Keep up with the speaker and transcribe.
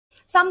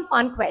some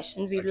fun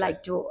questions we would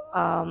like to,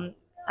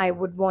 I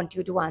would want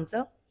you to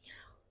answer.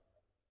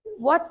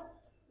 What's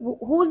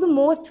who's the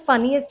most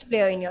funniest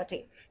player in your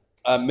team?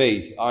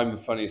 Me. I'm the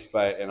funniest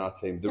player in our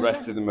team. The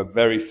rest of them are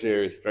very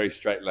serious, very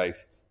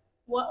straight-laced.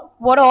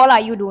 What all are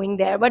you doing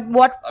there? But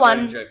what I'm only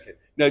fun? joking.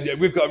 No,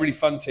 we've got a really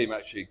fun team,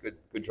 actually.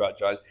 Good track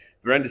guys.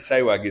 Virender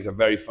Sehwag is a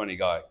very funny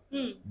guy.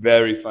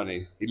 Very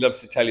funny. He loves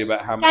to tell you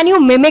about how much... Can you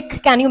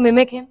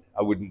mimic him?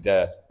 I wouldn't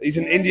dare. He's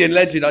an Indian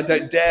legend. I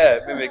don't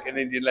dare mimic an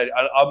Indian legend.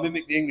 I'll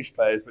mimic the English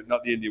players, but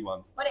not the Indian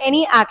ones. But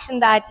any action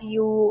that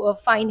you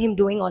find him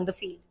doing on the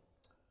field?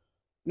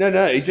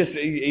 No.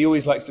 He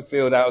always likes to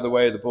field out of the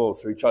way of the ball,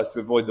 so he tries to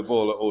avoid the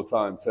ball at all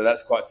times. So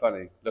that's quite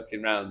funny,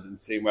 looking around and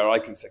seeing where I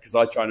can sit, because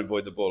I try and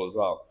avoid the ball as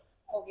well.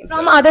 Okay.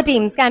 From other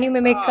teams, can you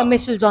mimic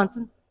Mitchell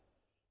Johnson?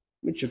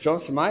 Mitchell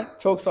Johnson, mate,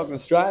 talks like an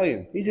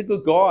Australian. He's a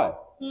good guy.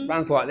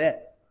 Runs like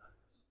that.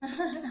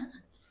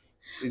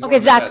 Okay,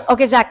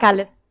 Jack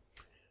Callis.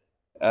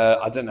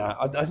 I don't know.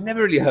 I've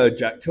never really heard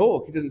Jack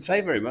talk. He doesn't say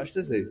very much,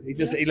 does he?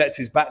 He lets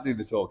his back do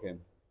the talking.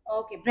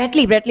 Okay,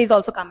 Bretley is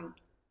also coming.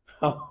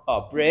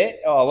 Oh, Brett.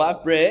 Oh, I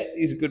love Brett.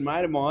 He's a good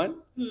mate of mine.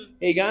 Here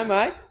you go,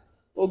 mate.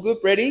 All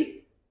good,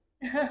 Bretty.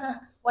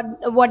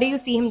 What do you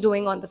see him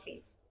doing on the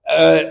field?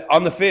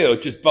 On the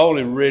field, just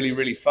bowling really,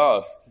 really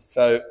fast.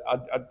 So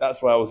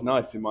that's why I was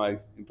nice in my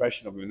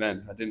impression of him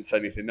then. I didn't say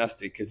anything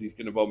nasty because he's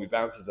going to bowl me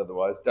bouncers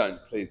otherwise.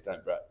 Please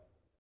don't, Brett.